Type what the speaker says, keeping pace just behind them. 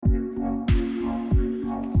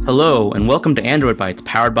Hello, and welcome to Android Bytes,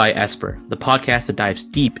 powered by Esper, the podcast that dives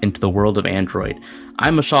deep into the world of Android.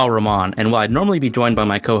 I'm Mashal Rahman, and while I'd normally be joined by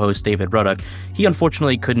my co-host David Ruddock, he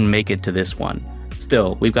unfortunately couldn't make it to this one.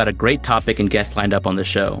 Still, we've got a great topic and guest lined up on the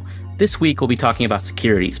show. This week, we'll be talking about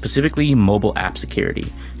security, specifically mobile app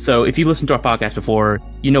security. So if you've listened to our podcast before,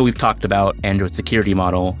 you know we've talked about Android's security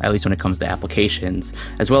model, at least when it comes to applications,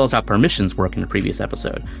 as well as how permissions work in the previous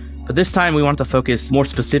episode. But this time, we want to focus more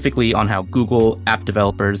specifically on how Google, app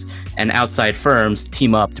developers, and outside firms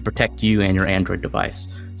team up to protect you and your Android device.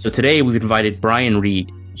 So today, we've invited Brian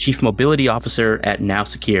Reed, Chief Mobility Officer at Now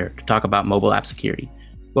Secure, to talk about mobile app security.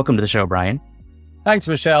 Welcome to the show, Brian. Thanks,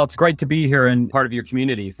 Michelle. It's great to be here and part of your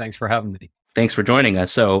community. Thanks for having me. Thanks for joining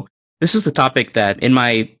us. So this is a topic that in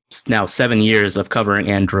my now 7 years of covering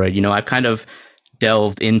Android, I've kind of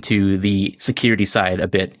delved into the security side a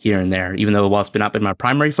bit here and there, even though while it's not been my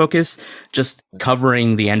primary focus, just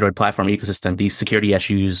covering the Android platform ecosystem, these security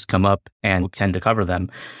issues come up and we tend to cover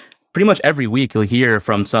them. Pretty much every week you'll hear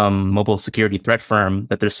from some mobile security threat firm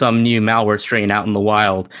that there's some new malware strain out in the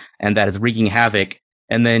wild and that is wreaking havoc.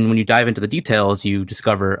 And then when you dive into the details, you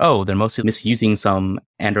discover, they're mostly misusing some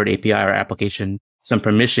Android API or application, some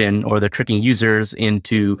permission, or they're tricking users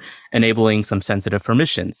into enabling some sensitive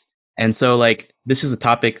permissions. And so this is a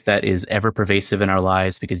topic that is ever pervasive in our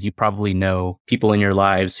lives because you probably know people in your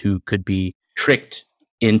lives who could be tricked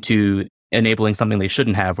into enabling something they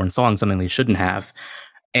shouldn't have or installing something they shouldn't have.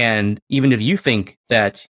 And even if you think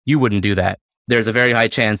that you wouldn't do that, there's a very high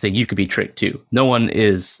chance that you could be tricked too. No one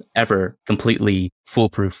is ever completely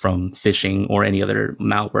foolproof from phishing or any other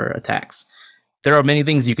malware attacks. There are many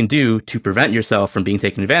things you can do to prevent yourself from being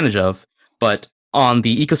taken advantage of, but on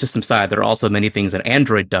the ecosystem side, there are also many things that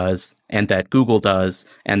Android does and that Google does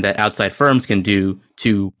and that outside firms can do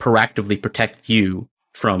to proactively protect you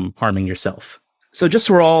from harming yourself. So just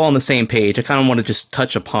so we're all on the same page, I kind of want to just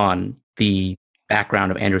touch upon the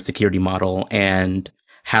background of Android security model and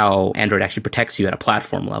how Android actually protects you at a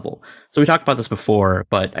platform level. So we talked about this before,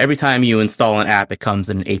 but every time you install an app, it comes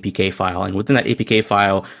in an APK file. And within that APK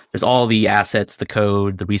file, there's all the assets, the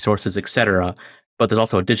code, the resources, etc. But there's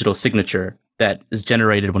also a digital signature that is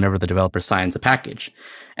generated whenever the developer signs a package.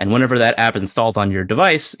 And whenever that app is installed on your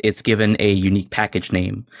device, it's given a unique package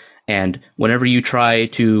name. And whenever you try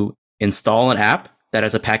to install an app that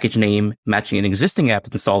has a package name matching an existing app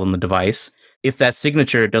that's installed on the device, if that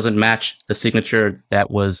signature doesn't match the signature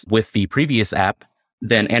that was with the previous app,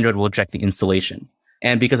 then Android will reject the installation.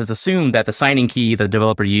 And because it's assumed that the signing key the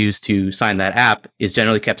developer used to sign that app is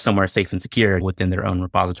generally kept somewhere safe and secure within their own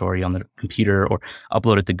repository on their computer or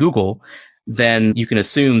uploaded to Google, then you can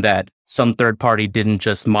assume that some third party didn't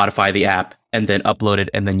just modify the app and then upload it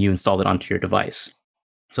and then you installed it onto your device.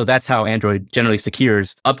 So that's how Android generally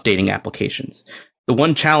secures updating applications. The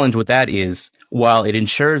one challenge with that is, while it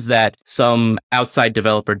ensures that some outside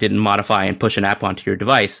developer didn't modify and push an app onto your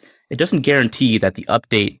device, it doesn't guarantee that the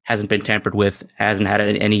update hasn't been tampered with, hasn't had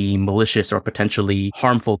any malicious or potentially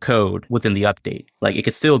harmful code within the update. It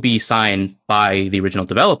could still be signed by the original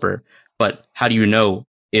developer, but how do you know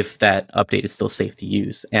if that update is still safe to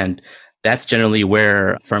use? And that's generally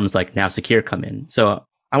where firms like Now Secure come in. So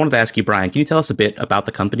I wanted to ask you, Brian, can you tell us a bit about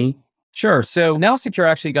the company? Sure. So Now Secure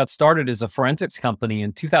actually got started as a forensics company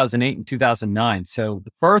in 2008 and 2009. So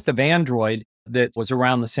the birth of Android, that was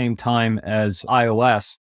around the same time as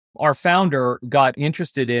iOS. Our founder got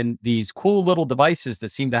interested in these cool little devices that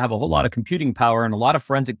seemed to have a whole lot of computing power and a lot of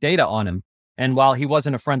forensic data on them. And while he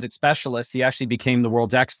wasn't a forensic specialist, he actually became the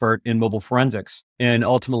world's expert in mobile forensics and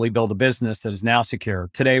ultimately built a business that is Now Secure.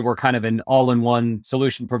 Today, we're kind of an all-in-one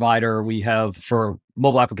solution provider. We have for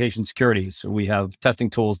mobile application security. So we have testing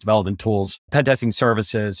tools, development tools, pen testing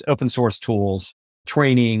services, open source tools,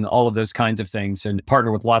 training, all of those kinds of things, and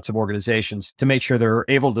partner with lots of organizations to make sure they're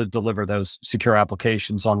able to deliver those secure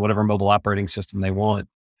applications on whatever mobile operating system they want.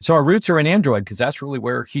 So our roots are in Android because that's really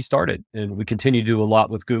where he started. And we continue to do a lot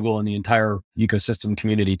with Google and the entire ecosystem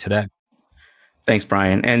community today. Thanks,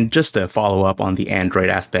 Brian. And just to follow up on the Android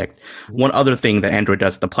aspect, one other thing that Android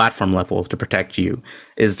does at the platform level to protect you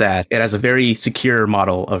is that it has a very secure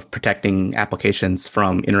model of protecting applications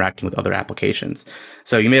from interacting with other applications.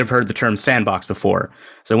 So you may have heard the term sandbox before.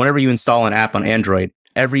 So whenever you install an app on Android,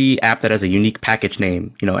 every app that has a unique package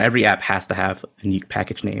name, every app has to have a unique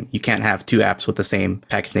package name. You can't have two apps with the same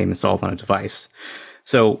package name installed on a device.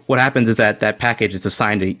 So what happens is that package is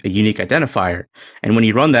assigned a unique identifier. And when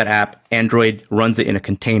you run that app, Android runs it in a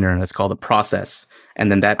container that's called a process.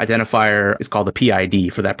 And then that identifier is called the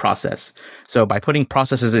PID for that process. So by putting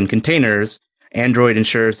processes in containers, Android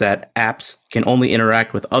ensures that apps can only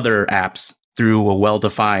interact with other apps through a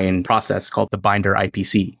well-defined process called the binder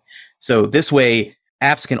IPC. So this way,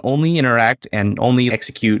 apps can only interact and only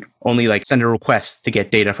execute, only like send a request to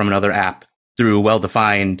get data from another app through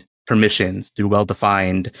well-defined permissions, through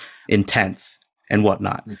well-defined intents and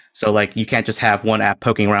whatnot. So like you can't just have one app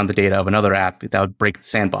poking around the data of another app. That would break the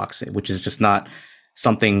sandbox, which is just not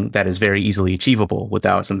something that is very easily achievable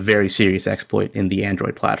without some very serious exploit in the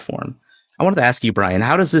Android platform. I wanted to ask you, Brian,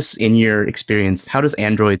 how does this, in your experience, how does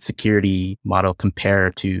Android's security model compare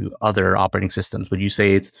to other operating systems? Would you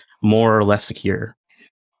say it's more or less secure?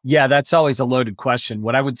 Yeah, that's always a loaded question.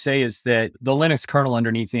 What I would say is that the Linux kernel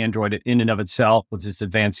underneath Android in and of itself, with its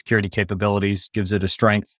advanced security capabilities, gives it a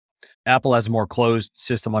strength. Apple has a more closed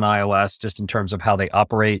system on iOS just in terms of how they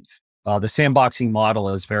operate. The sandboxing model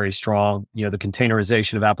is very strong. You know, the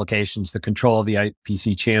containerization of applications, the control of the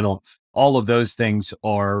IPC channel, all of those things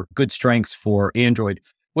are good strengths for Android.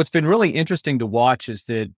 What's been really interesting to watch is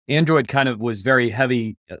that Android kind of was very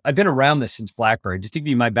heavy. I've been around this since BlackBerry. Just to give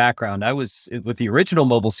you my background, I was with the original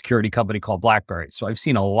mobile security company called BlackBerry. So I've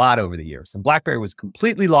seen a lot over the years. And BlackBerry was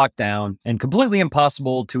completely locked down and completely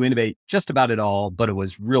impossible to innovate just about at all, but it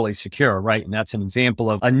was really secure, right? And that's an example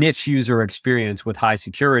of a niche user experience with high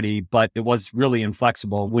security, but it was really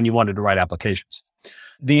inflexible when you wanted to write applications.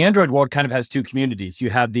 The Android world kind of has two communities.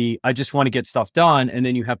 You have the, I just want to get stuff done. And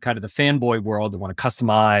then you have kind of the fanboy world that want to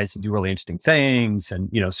customize and do really interesting things and,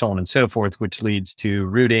 you know, so on and so forth, which leads to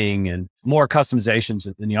rooting and more customizations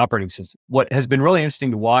in the operating system. What has been really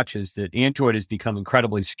interesting to watch is that Android has become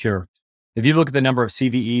incredibly secure. If you look at the number of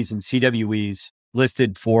CVEs and CWEs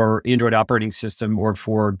listed for Android operating system or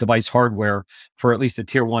for device hardware for at least the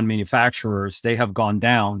tier one manufacturers, they have gone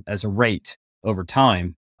down as a rate over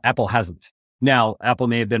time. Apple hasn't. Now, Apple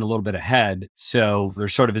may have been a little bit ahead. So there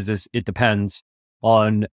sort of is this, it depends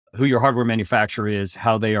on who your hardware manufacturer is,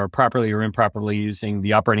 how they are properly or improperly using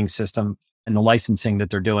the operating system and the licensing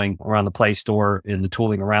that they're doing around the Play Store and the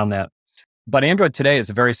tooling around that. But Android today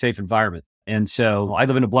is a very safe environment. And so I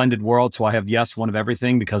live in a blended world. So I have, yes, one of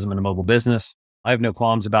everything because I'm in a mobile business. I have no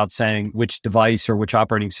qualms about saying which device or which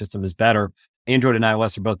operating system is better. Android and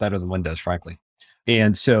iOS are both better than Windows, frankly.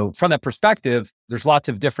 And so from that perspective, there's lots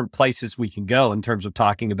of different places we can go in terms of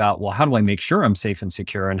talking about, well, how do I make sure I'm safe and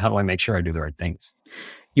secure? And how do I make sure I do the right things?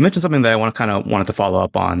 You mentioned something that I wanted to follow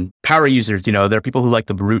up on. Power users, you know, there are people who like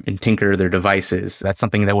to root and tinker their devices. That's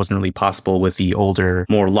something that wasn't really possible with the older,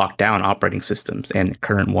 more locked down operating systems and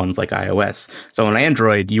current ones like iOS. So on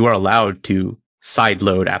Android, you are allowed to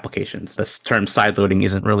sideload applications. This term sideloading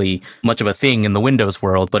isn't really much of a thing in the Windows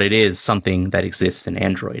world, but it is something that exists in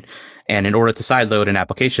Android. And in order to sideload an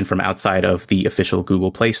application from outside of the official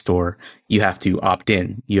Google Play Store, you have to opt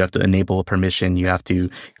in. You have to enable a permission. You have to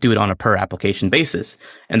do it on a per application basis.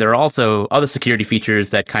 And there are also other security features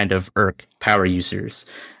that kind of irk power users.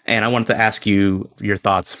 And I wanted to ask you your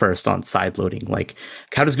thoughts first on sideloading. Like,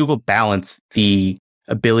 how does Google balance the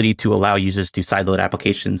ability to allow users to sideload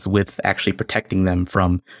applications with actually protecting them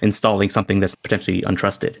from installing something that's potentially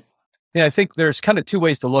untrusted? Yeah, I think there's kind of two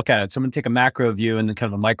ways to look at it. So I'm going to take a macro view and then kind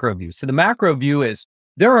of a micro view. So the macro view is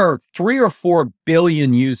there are 3 or 4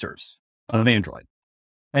 billion users of Android.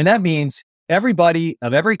 And that means everybody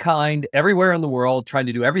of every kind, everywhere in the world, trying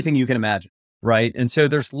to do everything you can imagine, right? And so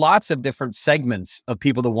there's lots of different segments of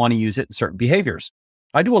people that want to use it in certain behaviors.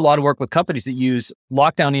 I do a lot of work with companies that use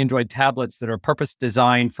lockdown Android tablets that are purpose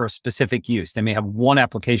designed for a specific use. They may have one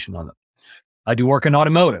application on them. I do work in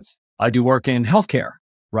automotive. I do work in healthcare.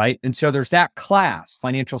 Right. And so there's that class,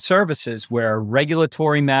 financial services, where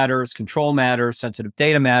regulatory matters, control matters, sensitive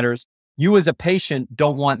data matters. You as a patient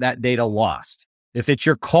don't want that data lost. If it's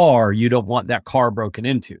your car, you don't want that car broken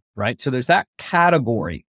into. Right. So there's that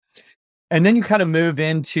category. And then you kind of move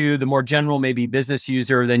into the more general, maybe business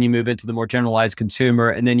user. Then you move into the more generalized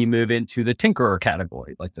consumer. And then you move into the tinkerer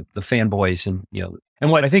category, like the fanboys. And, you know,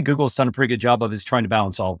 and what I think Google's done a pretty good job of is trying to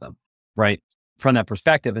balance all of them. Right. From that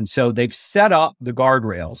perspective. And so they've set up the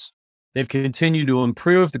guardrails. They've continued to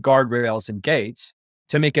improve the guardrails and gates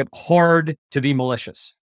to make it hard to be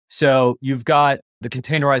malicious. So you've got the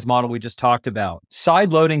containerized model we just talked about.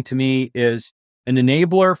 Sideloading to me is an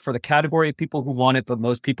enabler for the category of people who want it, but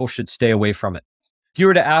most people should stay away from it. If you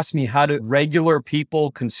were to ask me how do regular people,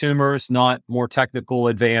 consumers, not more technical,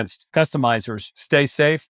 advanced customizers, stay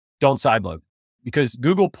safe, don't sideload. Because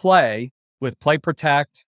Google Play with Play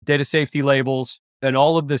Protect, data safety labels, and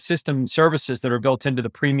all of the system services that are built into the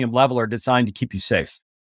premium level are designed to keep you safe.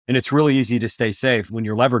 And it's really easy to stay safe when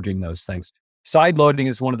you're leveraging those things. Sideloading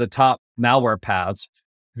is one of the top malware paths.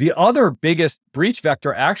 The other biggest breach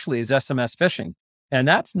vector actually is SMS phishing. And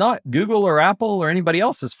that's not Google or Apple or anybody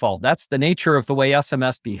else's fault. That's the nature of the way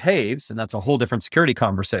SMS behaves. And that's a whole different security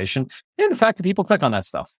conversation. And the fact that people click on that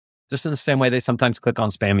stuff, just in the same way they sometimes click on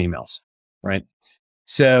spam emails, right?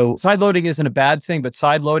 So sideloading isn't a bad thing, but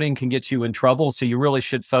sideloading can get you in trouble. So you really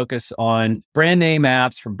should focus on brand name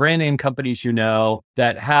apps from brand name companies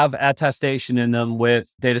that have attestation in them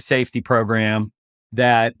with data safety program,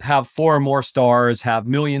 that have 4 or more stars, have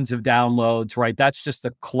millions of downloads, right? That's just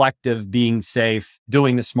the collective being safe,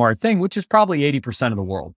 doing the smart thing, which is probably 80% of the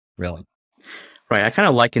world, really. Right. I kind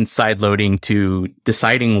of liken sideloading to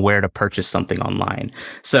deciding where to purchase something online.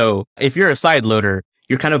 So if you're a sideloader,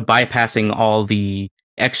 you're kind of bypassing all the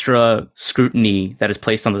extra scrutiny that is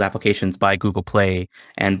placed on those applications by Google Play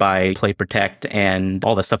and by Play Protect and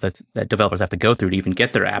all the stuff that developers have to go through to even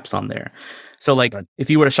get their apps on there. So like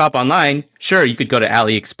if you were to shop online, sure, you could go to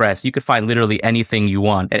AliExpress. You could find literally anything you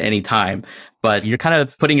want at any time, but you're kind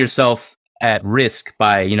of putting yourself at risk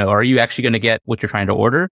by, are you actually going to get what you're trying to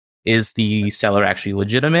order? Is the seller actually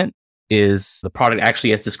legitimate? Is the product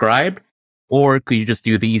actually as described? Or could you just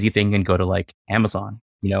do the easy thing and go to like Amazon?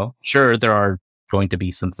 Sure, there are going to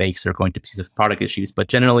be some fakes, there are going to be some product issues, but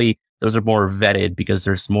generally those are more vetted because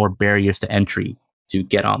there's more barriers to entry to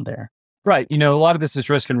get on there. Right. A lot of this is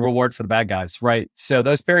risk and reward for the bad guys, right? So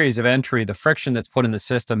those barriers of entry, the friction that's put in the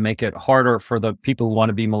system make it harder for the people who want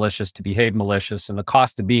to be malicious to behave malicious, and the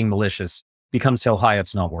cost of being malicious becomes so high,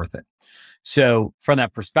 it's not worth it. So from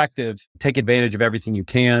that perspective, take advantage of everything you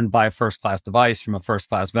can, buy a first-class device from a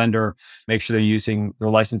first-class vendor, make sure they're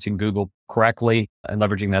licensing Google correctly and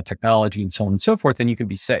leveraging that technology and so on and so forth, and you can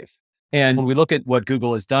be safe. And when we look at what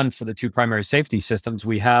Google has done for the 2 primary safety systems,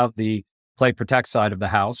 we have the Play Protect side of the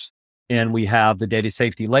house, and we have the data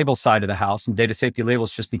safety label side of the house, and data safety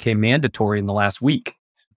labels just became mandatory in the last week.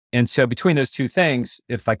 And so between those 2 things,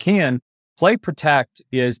 if I can, Play Protect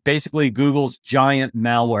is basically Google's giant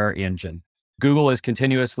malware engine. Google is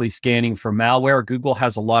continuously scanning for malware. Google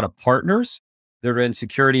has a lot of partners that are in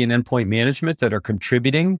security and endpoint management that are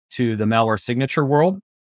contributing to the malware signature world.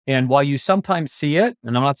 And while you sometimes see it,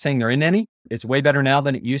 and I'm not saying there aren't any, it's way better now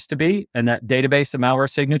than it used to be. And that database of malware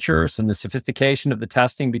signatures and the sophistication of the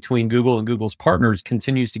testing between Google and Google's partners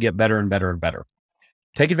continues to get better and better and better.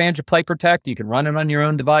 Take advantage of Play Protect. You can run it on your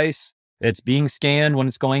own device. It's being scanned when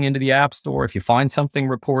it's going into the App Store. If you find something,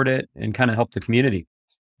 report it and kind of help the community.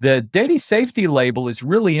 The data safety label is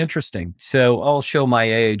really interesting. So I'll show my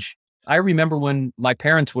age. I remember when my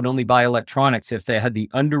parents would only buy electronics if they had the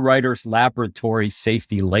Underwriters Laboratory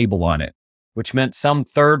safety label on it, which meant some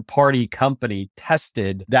third-party company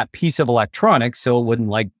tested that piece of electronics so it wouldn't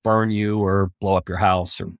like burn you or blow up your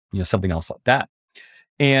house or something else like that.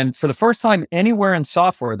 And for the first time anywhere in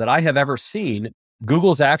software that I have ever seen,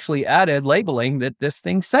 Google's actually added labeling that this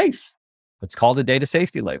thing's safe. It's called a data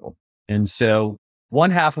safety label. And so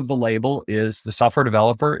one half of the label is the software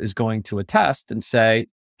developer is going to attest and say,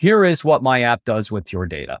 here is what my app does with your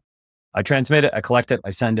data. I transmit it, I collect it,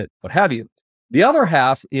 I send it, what have you. The other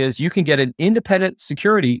half is you can get an independent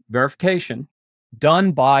security verification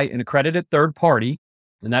done by an accredited third party.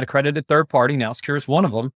 And that accredited third party, now Secure is one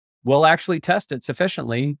of them, will actually test it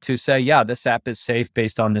sufficiently to say, yeah, this app is safe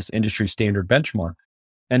based on this industry standard benchmark.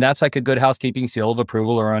 And that's like a good housekeeping seal of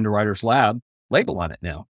approval or Underwriters Lab label on it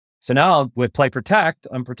now. So now with Play Protect,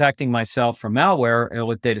 I'm protecting myself from malware, and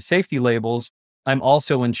with data safety labels, I'm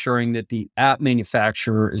also ensuring that the app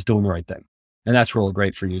manufacturer is doing the right thing. And that's really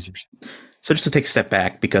great for users. So just to take a step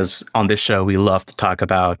back, because on this show, we love to talk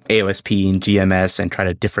about AOSP and GMS and try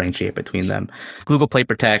to differentiate between them. Google Play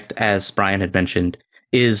Protect, as Brian had mentioned,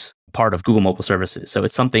 is part of Google Mobile Services. So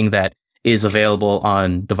it's something that is available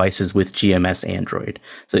on devices with GMS Android.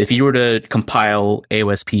 So if you were to compile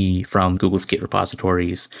AOSP from Google's Git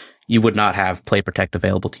repositories, you would not have Play Protect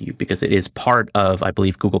available to you because it is part of, I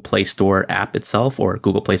believe, Google Play Store app itself or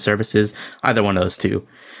Google Play Services, either one of those 2.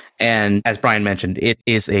 And as Brian mentioned, it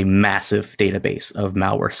is a massive database of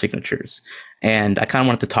malware signatures. And I kind of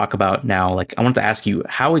wanted to talk about now, I wanted to ask you,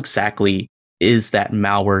 how exactly is that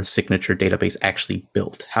malware signature database actually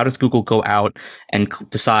built? How does Google go out and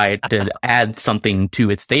decide to add something to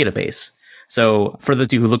its database? So for those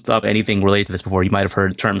of you who looked up anything related to this before, you might have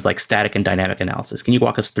heard terms like static and dynamic analysis. Can you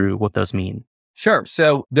walk us through what those mean? Sure.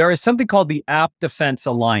 So there is something called the App Defense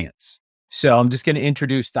Alliance. So I'm just going to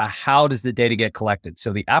introduce how does the data get collected.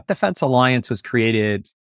 So the App Defense Alliance was created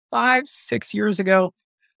 5-6 years ago,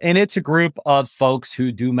 and it's a group of folks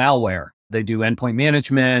who do malware. They do endpoint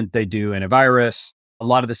management, they do antivirus, a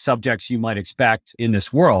lot of the subjects you might expect in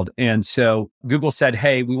this world. And so Google said,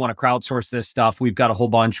 hey, we want to crowdsource this stuff. We've got a whole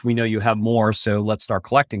bunch. We know you have more, so let's start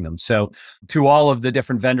collecting them. So to all of the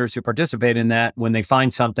different vendors who participate in that, when they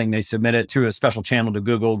find something, they submit it through a special channel to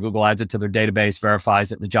Google. Google adds it to their database,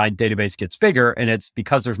 verifies it, and the giant database gets bigger. And it's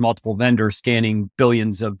because there's multiple vendors scanning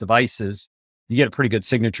billions of devices, you get a pretty good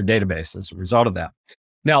signature database as a result of that.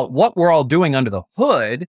 Now, what we're all doing under the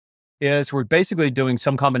hood is we're basically doing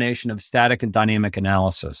some combination of static and dynamic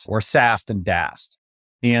analysis, or SAST and DAST.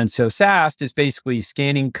 And so SAST is basically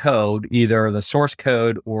scanning code, either the source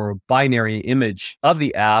code or binary image of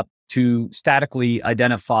the app, to statically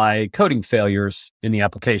identify coding failures in the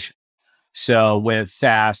application. So with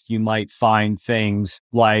SAST, you might find things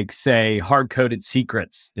like, say, hard-coded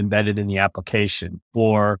secrets embedded in the application,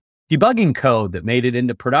 or debugging code that made it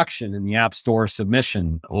into production in the App Store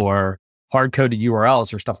submission, or hard-coded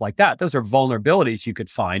URLs or stuff like that. Those are vulnerabilities you could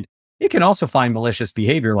find. You can also find malicious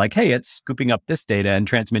behavior like, hey, it's scooping up this data and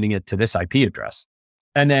transmitting it to this IP address.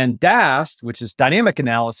 And then DAST, which is dynamic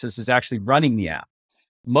analysis, is actually running the app.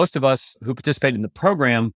 Most of us who participate in the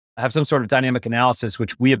program have some sort of dynamic analysis,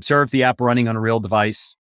 which we observe the app running on a real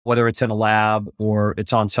device, whether it's in a lab or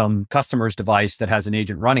it's on some customer's device that has an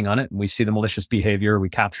agent running on it. And we see the malicious behavior, we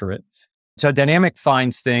capture it. So dynamic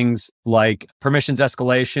finds things like permissions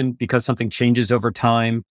escalation because something changes over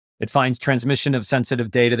time. It finds transmission of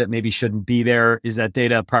sensitive data that maybe shouldn't be there. Is that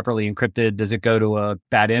data properly encrypted? Does it go to a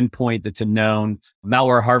bad endpoint that's a known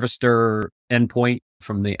malware harvester endpoint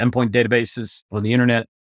from the endpoint databases on the internet?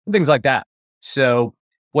 Things like that. So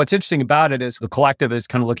what's interesting about it is the collective is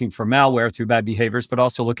kind of looking for malware through bad behaviors, but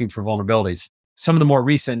also looking for vulnerabilities. Some of the more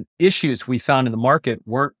recent issues we found in the market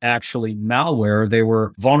weren't actually malware. They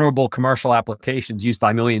were vulnerable commercial applications used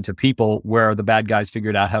by millions of people where the bad guys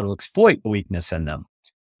figured out how to exploit the weakness in them.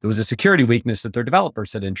 There was a security weakness that their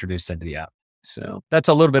developers had introduced into the app. So that's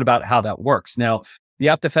a little bit about how that works. Now, the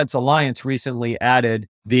App Defense Alliance recently added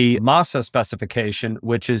the MASA specification,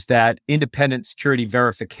 which is that independent security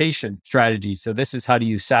verification strategy. So this is how to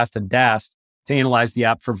use SAST and DAST to analyze the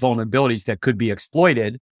app for vulnerabilities that could be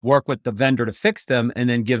exploited, work with the vendor to fix them, and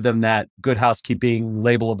then give them that good housekeeping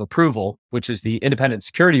label of approval, which is the independent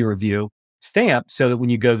security review stamp, so that when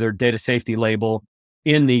you go to their data safety label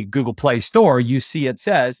in the Google Play Store, you see it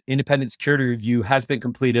says independent security review has been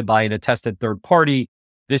completed by an attested third party.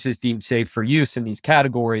 This is deemed safe for use in these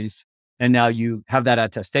categories. And now you have that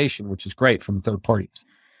attestation, which is great from a third party.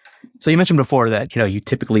 So you mentioned before that, you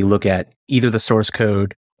typically look at either the source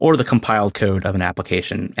code or the compiled code of an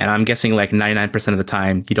application. And I'm guessing like 99% of the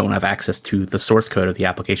time, you don't have access to the source code of the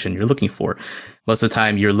application you're looking for. Most of the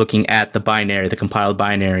time, you're looking at the binary, the compiled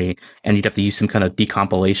binary, and you'd have to use some kind of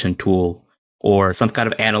decompilation tool or some kind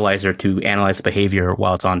of analyzer to analyze the behavior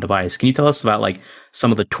while it's on device. Can you tell us about like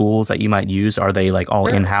some of the tools that you might use? Are they like all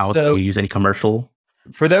in-house? Do you use any commercial?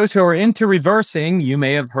 For those who are into reversing, you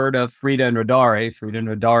may have heard of Frida and Radari. Frida and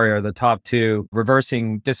Radari are the top two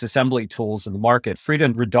reversing disassembly tools in the market. Frida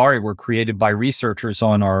and Radari were created by researchers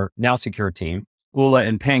on our Now Secure team. Ula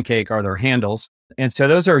and Pancake are their handles. And so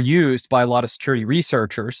those are used by a lot of security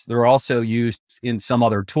researchers. They're also used in some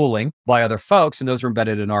other tooling by other folks, and those are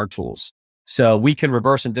embedded in our tools. So we can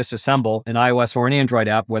reverse and disassemble an iOS or an Android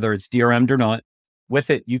app, whether it's DRM'd or not. With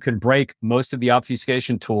it, you can break most of the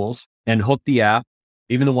obfuscation tools and hook the app,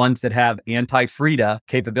 even the ones that have anti-Frida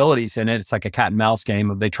capabilities in it. It's like a cat and mouse game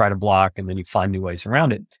of they try to block and then you find new ways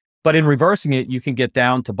around it. But in reversing it, you can get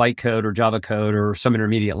down to bytecode or Java code or some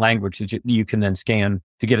intermediate language that you can then scan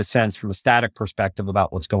to get a sense from a static perspective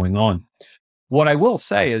about what's going on. What I will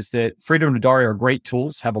say is that Frida and Radari are great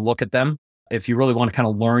tools. Have a look at them if you really want to kind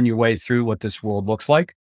of learn your way through what this world looks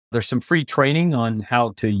like. There's some free training on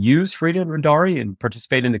how to use Frida and Radari and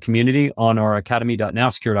participate in the community on our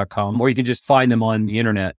academy.nowsecure.com, or you can just find them on the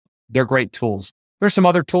internet. They're great tools. There's some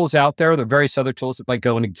other tools out there. There are various other tools that might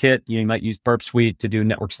go in a kit. You might use Burp Suite to do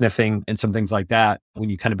network sniffing and some things like that when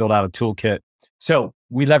you kind of build out a toolkit. So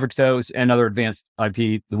we leverage those and other advanced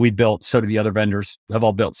IP that we built. So do the other vendors have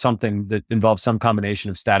all built something that involves some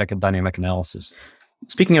combination of static and dynamic analysis.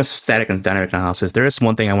 Speaking of static and dynamic analysis, there is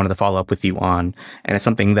one thing I wanted to follow up with you on, and it's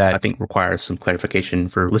something that I think requires some clarification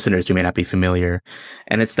for listeners who may not be familiar.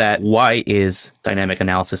 And it's that why is dynamic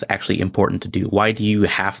analysis actually important to do? Why do you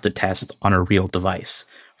have to test on a real device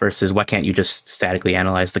versus why can't you just statically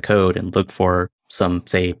analyze the code and look for some,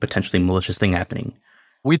 say, potentially malicious thing happening?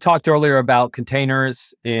 We talked earlier about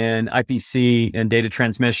containers in IPC and data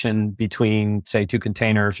transmission between, say, two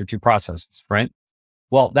containers or two processes, right?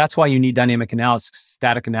 Well, that's why you need dynamic analysis.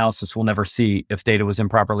 Static analysis will never see if data was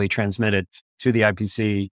improperly transmitted to the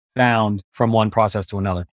IPC bound from one process to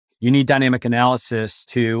another. You need dynamic analysis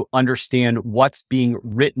to understand what's being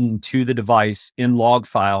written to the device in log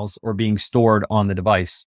files or being stored on the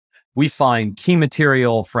device. We find key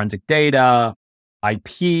material, forensic data,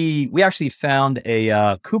 IP. We actually found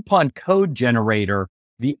a coupon code generator.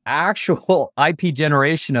 The actual IP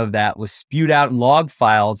generation of that was spewed out in log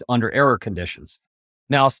files under error conditions.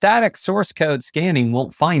 Now, static source code scanning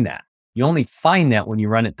won't find that. You only find that when you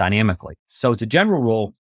run it dynamically. So as a general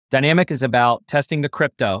rule, dynamic is about testing the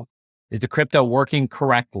crypto. Is the crypto working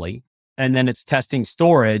correctly? And then it's testing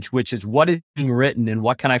storage, which is what is being written and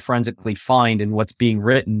what can I forensically find and what's being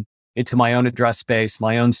written into my own address space,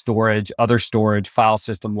 my own storage, other storage, file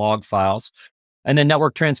system, log files, and then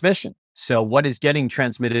network transmission. So what is getting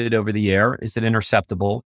transmitted over the air? Is it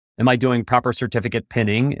interceptable? Am I doing proper certificate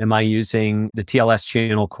pinning? Am I using the TLS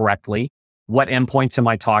channel correctly? What endpoints am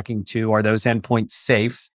I talking to? Are those endpoints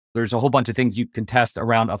safe? There's a whole bunch of things you can test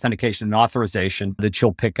around authentication and authorization that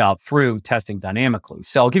you'll pick out through testing dynamically.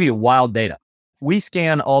 So I'll give you wild data. We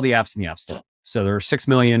scan all the apps in the App Store. So there are 6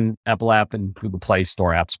 million Apple app and Google Play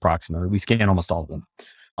Store apps approximately. We scan almost all of them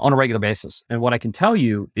on a regular basis. And what I can tell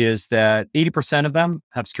you is that 80% of them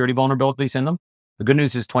have security vulnerabilities in them. The good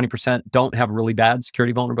news is 20% don't have really bad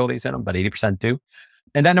security vulnerabilities in them, but 80% do.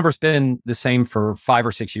 And that number's been the same for 5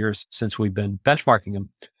 or 6 years since we've been benchmarking them.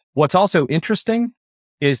 What's also interesting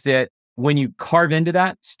is that when you carve into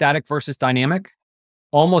that static versus dynamic,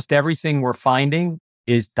 almost everything we're finding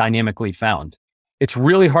is dynamically found. It's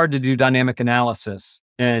really hard to do dynamic analysis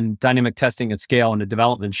and dynamic testing at scale in a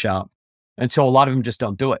development shop. And so a lot of them just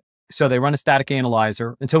don't do it. So they run a static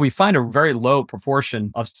analyzer until we find a very low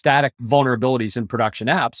proportion of static vulnerabilities in production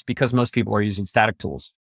apps because most people are using static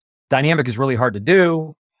tools. Dynamic is really hard to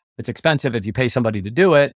do. It's expensive if you pay somebody to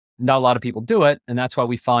do it. Not a lot of people do it. And that's why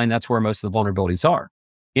we find that's where most of the vulnerabilities are.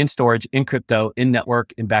 In storage, in crypto, in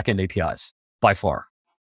network, in backend APIs, by far.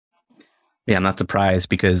 Yeah, I'm not surprised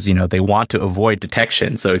because, they want to avoid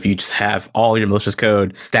detection. So if you just have all your malicious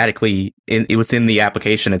code statically within the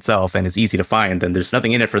application itself and it's easy to find, then there's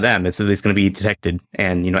nothing in it for them. It's going to be detected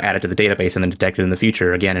and, added to the database and then detected in the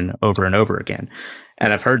future again and over again.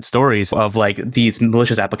 And I've heard stories of these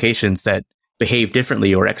malicious applications that behave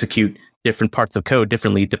differently or execute different parts of code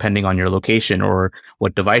differently depending on your location or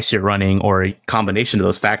what device you're running or a combination of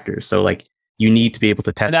those factors. So you need to be able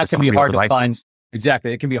to test. And that can be hard to find.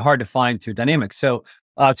 Exactly. It can be hard to find through dynamics. So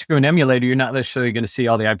through an emulator, you're not necessarily going to see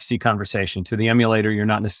all the IPC conversation. Through the emulator, you're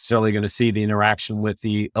not necessarily going to see the interaction with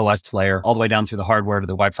the OS layer all the way down through the hardware to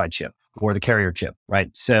the Wi-Fi chip or the carrier chip, right?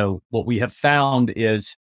 So what we have found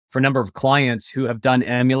is for a number of clients who have done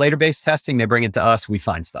emulator-based testing, they bring it to us, we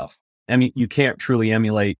find stuff. I mean, you can't truly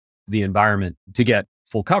emulate the environment to get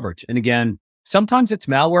full coverage. And again, sometimes it's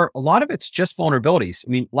malware. A lot of it's just vulnerabilities.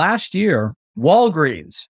 I mean, last year,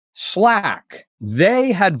 Walgreens, Slack,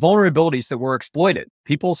 they had vulnerabilities that were exploited.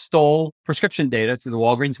 People stole prescription data to the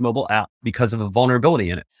Walgreens mobile app because of a vulnerability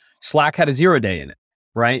in it. Slack had a 0-day in it,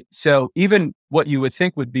 right? So even what you would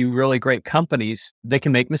think would be really great companies, they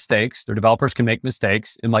can make mistakes. Their developers can make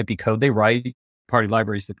mistakes. It might be code they write, party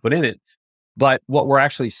libraries they put in it. But what we're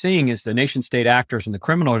actually seeing is the nation state actors and the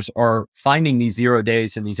criminals are finding these 0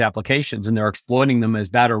 days in these applications and they're exploiting them as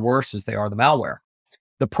bad or worse as they are the malware.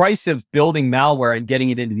 The price of building malware and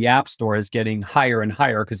getting it into the app store is getting higher and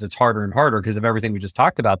higher because it's harder and harder because of everything we just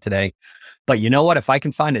talked about today. But you know what? If I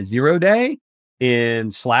can find a 0-day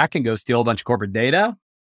in Slack and go steal a bunch of corporate data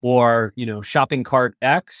or, shopping cart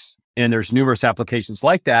X, and there's numerous applications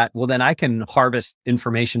like that, well, then I can harvest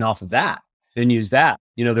information off of that and use that.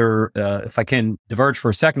 If I can diverge for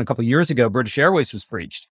a second, a couple of years ago, British Airways was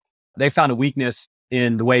breached. They found a weakness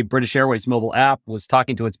in the way British Airways mobile app was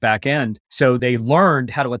talking to its back end. So they learned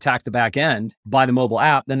how to attack the back end by the mobile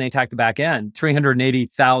app. Then they attacked the back end.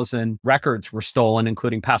 380,000 records were stolen,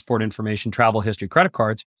 including passport information, travel history, credit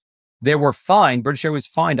cards. They were fined. British Airways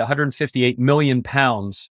fined 158 million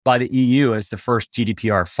pounds by the EU as the first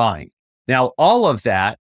GDPR fine. Now, all of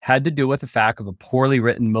that had to do with the fact of a poorly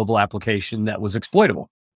written mobile application that was exploitable.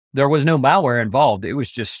 There was no malware involved. It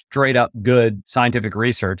was just straight up good scientific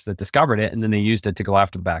research that discovered it, and then they used it to go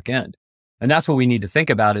after the back end. And that's what we need to think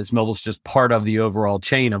about is mobile's just part of the overall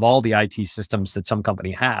chain of all the IT systems that some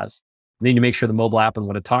company has. We need to make sure the mobile app and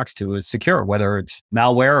what it talks to is secure, whether it's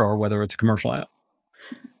malware or whether it's a commercial app.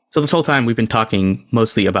 So this whole time we've been talking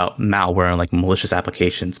mostly about malware and malicious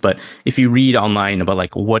applications. But if you read online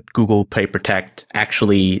about what Google Play Protect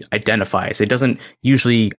actually identifies, it doesn't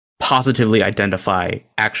usually positively identify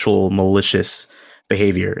actual malicious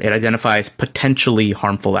behavior. It identifies potentially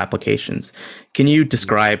harmful applications. Can you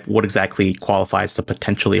describe what exactly qualifies as a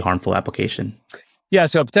potentially harmful application? Yeah,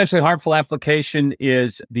 so a potentially harmful application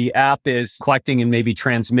is the app is collecting and maybe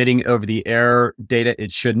transmitting over the air data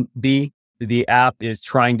it shouldn't be. The app is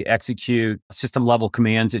trying to execute system level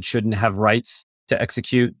commands it shouldn't have rights to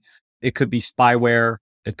execute. It could be spyware.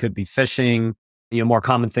 It could be phishing. More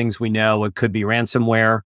common things we know, it could be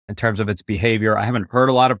ransomware in terms of its behavior. I haven't heard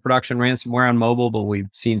a lot of production ransomware on mobile, but we've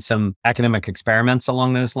seen some academic experiments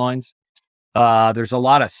along those lines. There's a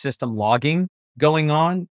lot of system logging going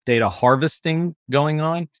on data harvesting going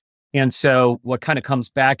on. And so what kind of comes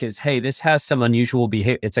back is, hey, this has some unusual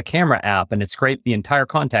behavior. It's a camera app and it scraped the entire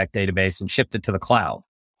contact database and shipped it to the cloud,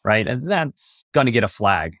 right? And that's going to get a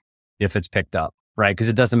flag if it's picked up, right? Because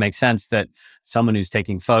it doesn't make sense that someone who's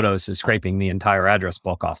taking photos is scraping the entire address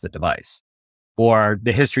book off the device, or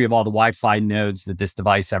the history of all the Wi-Fi nodes that this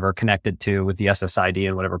device ever connected to with the SSID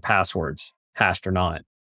and whatever passwords, hashed or not,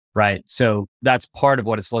 right? So that's part of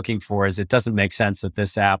what it's looking for. Is it doesn't make sense that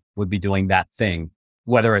this app would be doing that thing,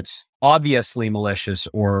 whether it's obviously malicious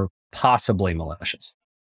or possibly malicious.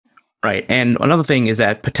 Right. And another thing is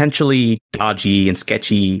that potentially dodgy and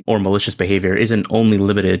sketchy or malicious behavior isn't only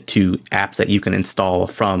limited to apps that you can install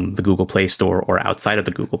from the Google Play Store or outside of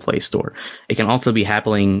the Google Play Store. It can also be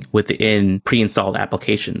happening within pre-installed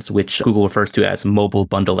applications, which Google refers to as mobile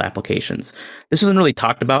bundle applications. This isn't really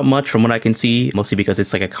talked about much from what I can see, mostly because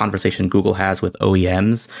it's like a conversation Google has with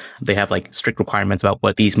OEMs. They have like strict requirements about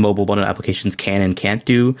what these mobile bundle applications can and can't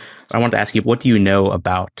do. I wanted to ask you, what do you know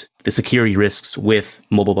about the security risks with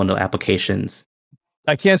mobile bundle applications?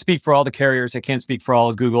 I can't speak for all the carriers. I can't speak for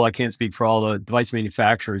all of Google. I can't speak for all the device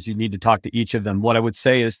manufacturers. You need to talk to each of them. What I would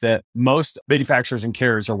say is that most manufacturers and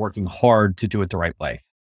carriers are working hard to do it the right way.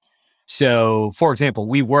 So, for example,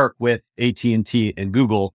 we work with AT&T and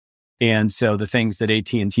Google. And so the things that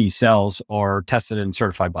AT&T sells are tested and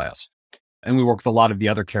certified by us. And we work with a lot of the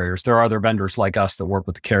other carriers. There are other vendors like us that work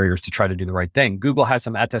with the carriers to try to do the right thing. Google has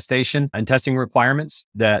some attestation and testing requirements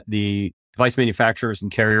that the device manufacturers and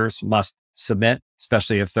carriers must submit,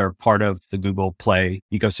 especially if they're part of the Google Play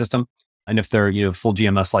ecosystem and if they're full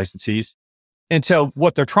GMS licensees. And so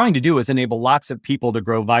what they're trying to do is enable lots of people to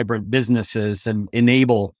grow vibrant businesses and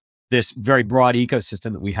enable this very broad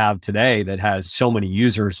ecosystem that we have today that has so many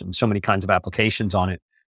users and so many kinds of applications on it.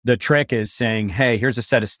 The trick is saying, hey, here's a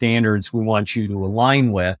set of standards we want you to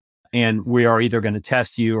align with, and we are either going to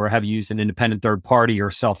test you or have you use an independent third party or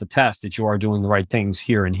self-attest that you are doing the right things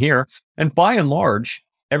here and here. And by and large,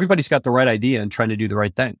 everybody's got the right idea and trying to do the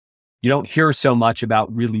right thing. You don't hear so much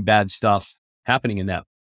about really bad stuff happening in that.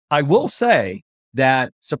 I will say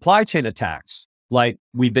that supply chain attacks, like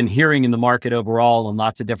we've been hearing in the market overall on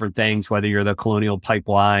lots of different things, whether you're the Colonial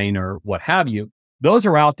Pipeline or what have you, those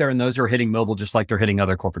are out there and those are hitting mobile just like they're hitting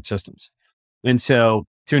other corporate systems. And so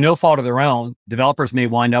through no fault of their own, developers may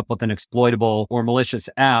wind up with an exploitable or malicious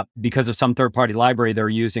app because of some third-party library they're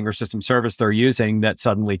using or system service they're using that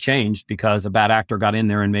suddenly changed because a bad actor got in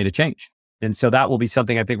there and made a change. And so that will be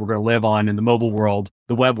something I think we're going to live on in the mobile world,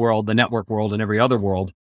 the web world, the network world, and every other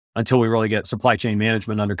world until we really get supply chain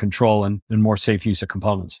management under control and more safe use of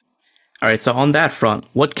components. All right, so on that front,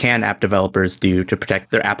 what can app developers do to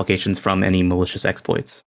protect their applications from any malicious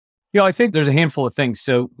exploits? I think there's a handful of things.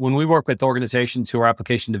 So when we work with organizations who are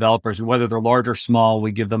application developers, and whether they're large or small,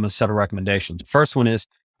 we give them a set of recommendations. First one is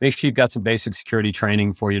make sure you've got some basic security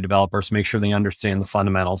training for your developers. Make sure they understand the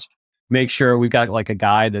fundamentals. Make sure we've got like a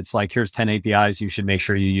guide that's like, here's 10 APIs you should make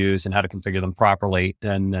sure you use and how to configure them properly,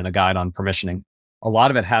 and then a guide on permissioning. A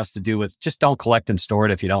lot of it has to do with just don't collect and store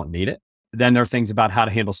it if you don't need it. Then there are things about how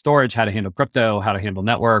to handle storage, how to handle crypto, how to handle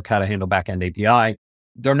network, how to handle backend API.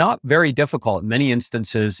 They're not very difficult. In many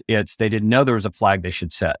instances, it's they didn't know there was a flag they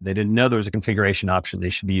should set. They didn't know there was a configuration option they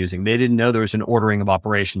should be using. They didn't know there was an ordering of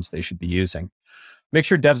operations they should be using. Make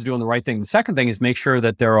sure devs are doing the right thing. The second thing is make sure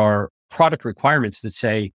that there are product requirements that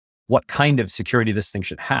say what kind of security this thing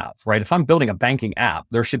should have, right? If I'm building a banking app,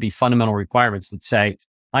 there should be fundamental requirements that say,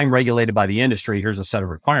 I'm regulated by the industry. Here's a set of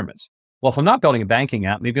requirements. Well, if I'm not building a banking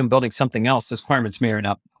app, maybe I'm building something else. Those requirements may or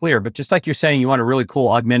not be clear, but just like you're saying, you want a really cool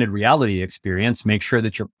augmented reality experience, make sure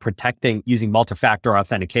that you're protecting using multi-factor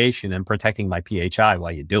authentication and protecting my PHI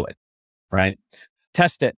while you do it, right?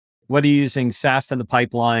 Test it. Whether you're using SAST in the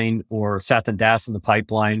pipeline or SAT and DAS in the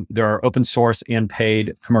pipeline, there are open source and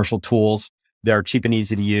paid commercial tools. They're cheap and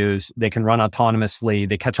easy to use. They can run autonomously.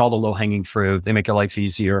 They catch all the low-hanging fruit. They make your life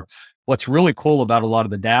easier. What's really cool about a lot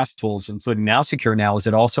of the DAS tools, including Now Secure Now, is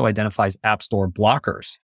it also identifies App Store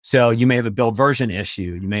blockers. So you may have a build version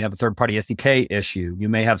issue. You may have a third-party SDK issue. You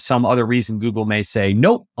may have some other reason Google may say,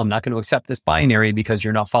 nope, I'm not going to accept this binary because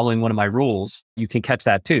you're not following one of my rules. You can catch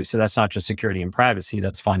that too. So that's not just security and privacy,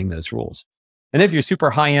 that's finding those rules. And if you're super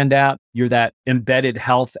high-end app, you're that embedded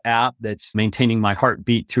health app that's maintaining my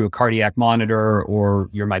heartbeat through a cardiac monitor, or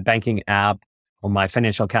you're my banking app, or my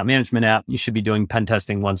financial account management app, you should be doing pen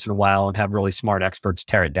testing once in a while and have really smart experts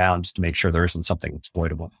tear it down just to make sure there isn't something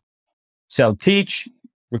exploitable. So teach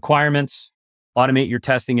requirements, automate your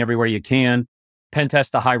testing everywhere you can, pen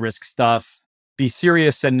test the high risk stuff, be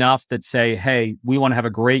serious enough that say, hey, we want to have a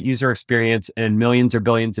great user experience and millions or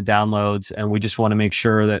billions of downloads. And we just want to make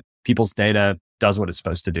sure that people's data does what it's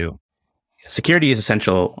supposed to do. Security is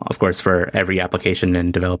essential, of course, for every application,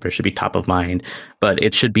 and developer should be top of mind, but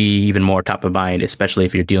it should be even more top of mind, especially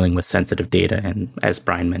if you're dealing with sensitive data. And as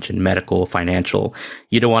Brian mentioned, medical, financial,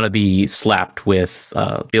 you don't want to be slapped with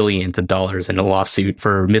billions of dollars in a lawsuit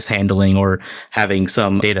for mishandling or having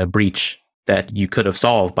some data breach that you could have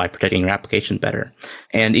solved by protecting your application better.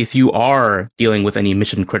 And if you are dealing with any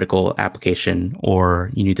mission critical application, or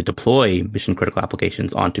you need to deploy mission critical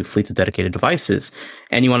applications onto fleets of dedicated devices,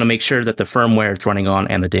 and you want to make sure that the firmware it's running on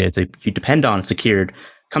and the data that you depend on is secured,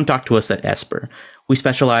 come talk to us at Esper. We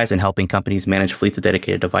specialize in helping companies manage fleets of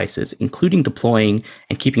dedicated devices, including deploying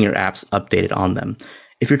and keeping your apps updated on them.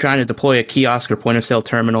 If you're trying to deploy a kiosk or point of sale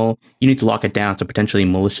terminal, you need to lock it down so potentially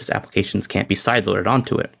malicious applications can't be sideloaded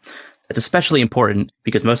onto it. It's especially important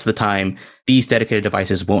because most of the time, these dedicated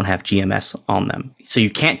devices won't have GMS on them. So you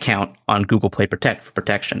can't count on Google Play Protect for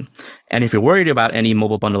protection. And if you're worried about any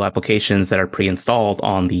mobile bundle applications that are pre-installed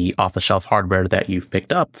on the off-the-shelf hardware that you've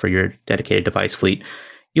picked up for your dedicated device fleet,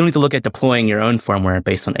 you'll need to look at deploying your own firmware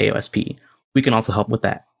based on AOSP. We can also help with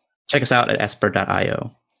that. Check us out at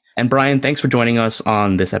esper.io. And Brian, thanks for joining us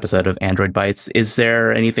on this episode of Android Bytes. Is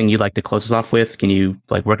there anything you'd like to close us off with?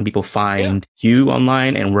 Where can people find you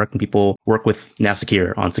online, and where can people work with Now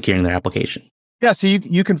Secure on securing their application? Yeah, so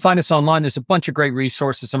you can find us online. There's a bunch of great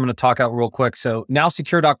resources I'm going to talk out real quick. So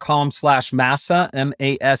nowsecure.com/MASA,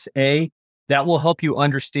 MASA, that will help you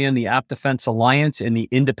understand the App Defense Alliance and the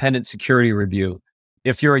independent security review.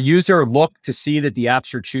 If you're a user, look to see that the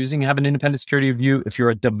apps you're choosing have an independent security review. If you're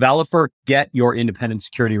a developer, get your independent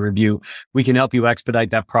security review. We can help you expedite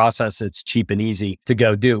that process. It's cheap and easy to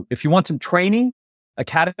go do. If you want some training,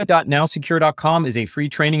 academy.nowsecure.com is a free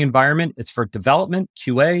training environment. It's for development,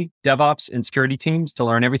 QA, DevOps, and security teams to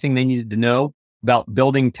learn everything they needed to know about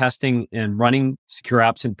building, testing, and running secure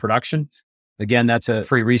apps in production. Again, that's a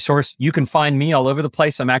free resource. You can find me all over the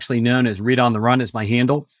place. I'm actually known as Read on the Run as my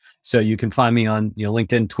handle. So you can find me on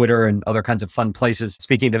LinkedIn, Twitter, and other kinds of fun places,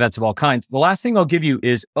 speaking at events of all kinds. The last thing I'll give you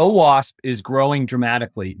is OWASP is growing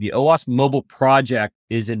dramatically. The OWASP mobile project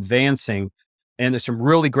is advancing, and there's some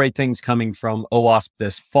really great things coming from OWASP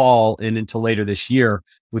this fall and into later this year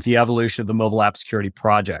with the evolution of the mobile app security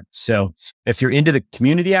project. So if you're into the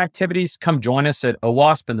community activities, come join us at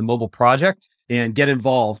OWASP and the mobile project and get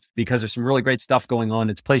involved, because there's some really great stuff going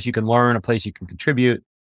on. It's a place you can learn, a place you can contribute,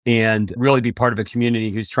 and really be part of a community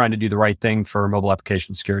who's trying to do the right thing for mobile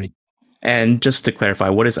application security. And just to clarify,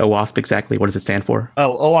 what is OWASP exactly? What does it stand for?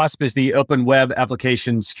 OWASP is the Open Web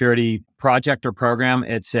Application Security Project or Program.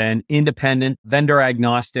 It's an independent,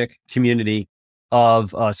 vendor-agnostic community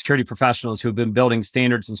of security professionals who have been building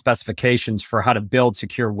standards and specifications for how to build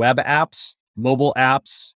secure web apps, mobile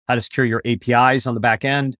apps, how to secure your APIs on the back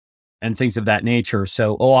end, and things of that nature.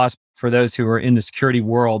 So OWASP, for those who are in the security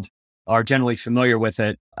world, are generally familiar with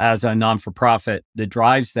it as a non-for-profit that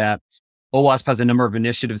drives that. OWASP has a number of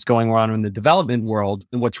initiatives going on in the development world.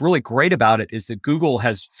 And what's really great about it is that Google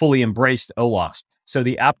has fully embraced OWASP. So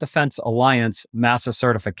the App Defense Alliance MASA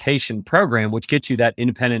certification program, which gets you that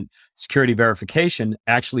independent security verification,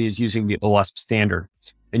 actually is using the OWASP standard.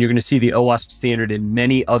 And you're going to see the OWASP standard in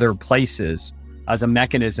many other places as a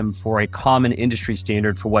mechanism for a common industry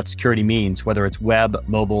standard for what security means, whether it's web,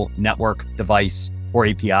 mobile, network, device, or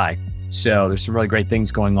API. So there's some really great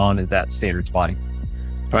things going on in that standards body.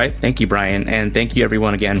 All right. Thank you, Brian. And thank you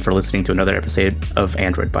everyone again for listening to another episode of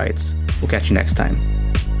Android Bytes. We'll catch you next time.